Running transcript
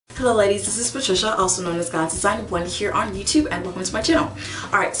Hello ladies, this is Patricia, also known as God's Design Blend here on YouTube, and welcome to my channel.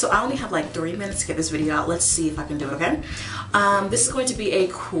 Alright, so I only have like 3 minutes to get this video out. Let's see if I can do it, okay? This is going to be a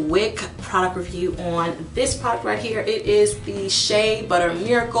quick product review on this product right here. It is the Shea Butter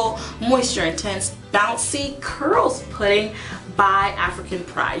Miracle Moisture Intense Bouncy Curls Pudding by African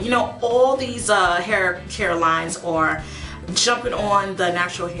Pride. You know, all these hair care lines are jumping on the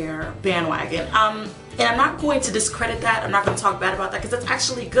natural hair bandwagon. And I'm not going to discredit that. I'm not going to talk bad about that because that's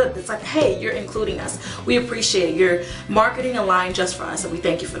actually good. It's like, hey, you're including us. We appreciate it. You're marketing a line just for us, and we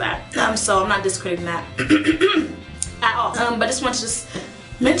thank you for that. So I'm not discrediting that at all. But I just want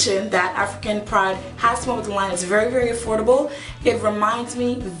to mention that African Pride has come up with a line that's very, very affordable. It reminds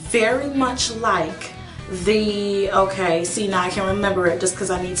me very much like the, okay, see, now I can remember it just because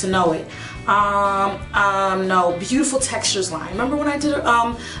I need to know it. No, Beautiful Textures line. Remember when I did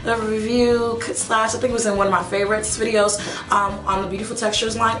a review slash, I think it was in one of my favorites videos, on the Beautiful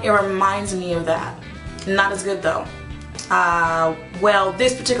Textures line? It reminds me of that. Not as good though. Well,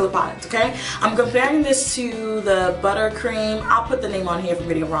 this particular product, okay? I'm comparing this to the buttercream. I'll put the name on here if I'm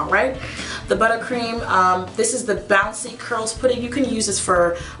getting it wrong, right? The buttercream, this is the Bouncy Curls Pudding. You can use this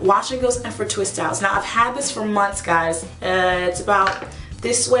for wash and goes and for twist outs. Now, I've had this for months, guys. It's about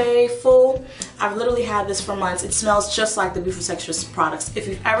this way full. I've literally had this for months. It smells just like the Beautiful Textures products. If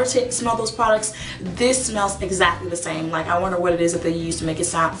you've ever smelled those products, this smells exactly the same. Like, I wonder what it is that they use to make it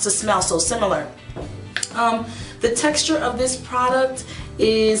smell so similar. The texture of this product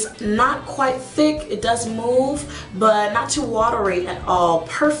is not quite thick. It does move, but not too watery at all.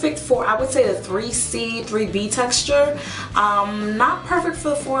 Perfect for, I would say, the 3C, 3B texture. Not perfect for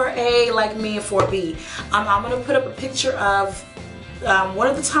the 4A like me and 4B. I'm going to put up a picture of one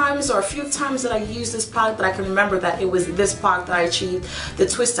of the times or a few times that I used this product that I can remember that it was this product that I achieved the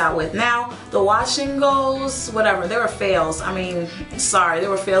twist out with. Now, the washing goes, whatever, there were fails. I mean, sorry, there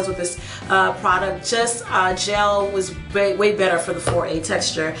were fails with this product. Just gel was way better for the 4A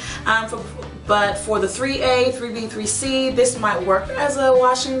texture. But for the 3A, 3B, 3C, this might work as a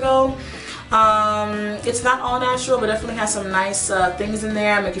wash and go. It's not all natural, but definitely has some nice things in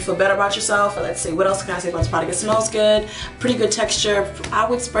there, make you feel better about yourself. Let's see, what else can I say about this product? It smells good, pretty good texture. I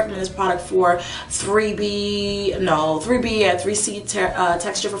would recommend this product for 3B and 3C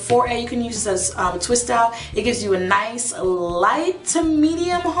texture. For 4A, you can use this as a twist out. It gives you a nice light to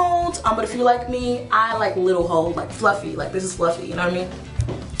medium hold, but if you like me, I like little hold, like fluffy, like this is fluffy, you know what I mean?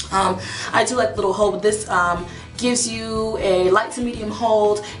 I do like little hold, but this gives you a light to medium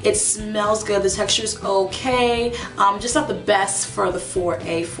hold. It smells good. The texture is okay. Just not the best for the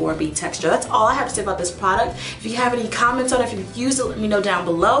 4A, 4B texture. That's all I have to say about this product. If you have any comments on it, if you've used it, let me know down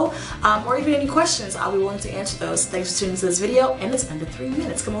below. Or even any questions, I'll be willing to answer those. Thanks for tuning into this video, and it's under 3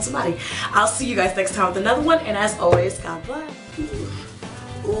 minutes. Come on, somebody. I'll see you guys next time with another one, and as always, God bless.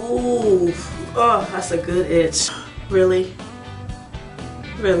 Ooh, oh, that's a good itch. Really?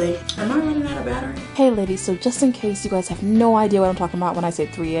 Really? Am I running out of battery? Hey ladies, so just in case you guys have no idea what I'm talking about when I say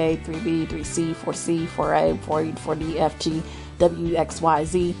 3A, 3B, 3C, 4C, 4A, 4E, 4D, F, G, W, X, Y,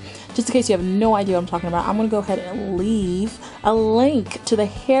 Z, just in case you have no idea what I'm talking about, I'm going to go ahead and leave a link to the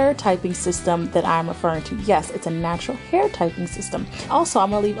hair typing system that I'm referring to. Yes, it's a natural hair typing system. Also,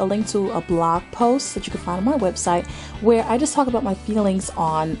 I'm going to leave a link to a blog post that you can find on my website where I just talk about my feelings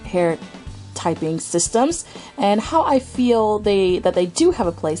on hair typing systems and how I feel that they do have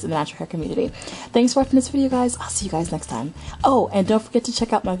a place in the natural hair community. Thanks for watching this video, guys. I'll see you guys next time. Oh, and don't forget to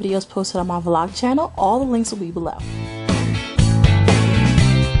check out my videos posted on my vlog channel. All the links will be below.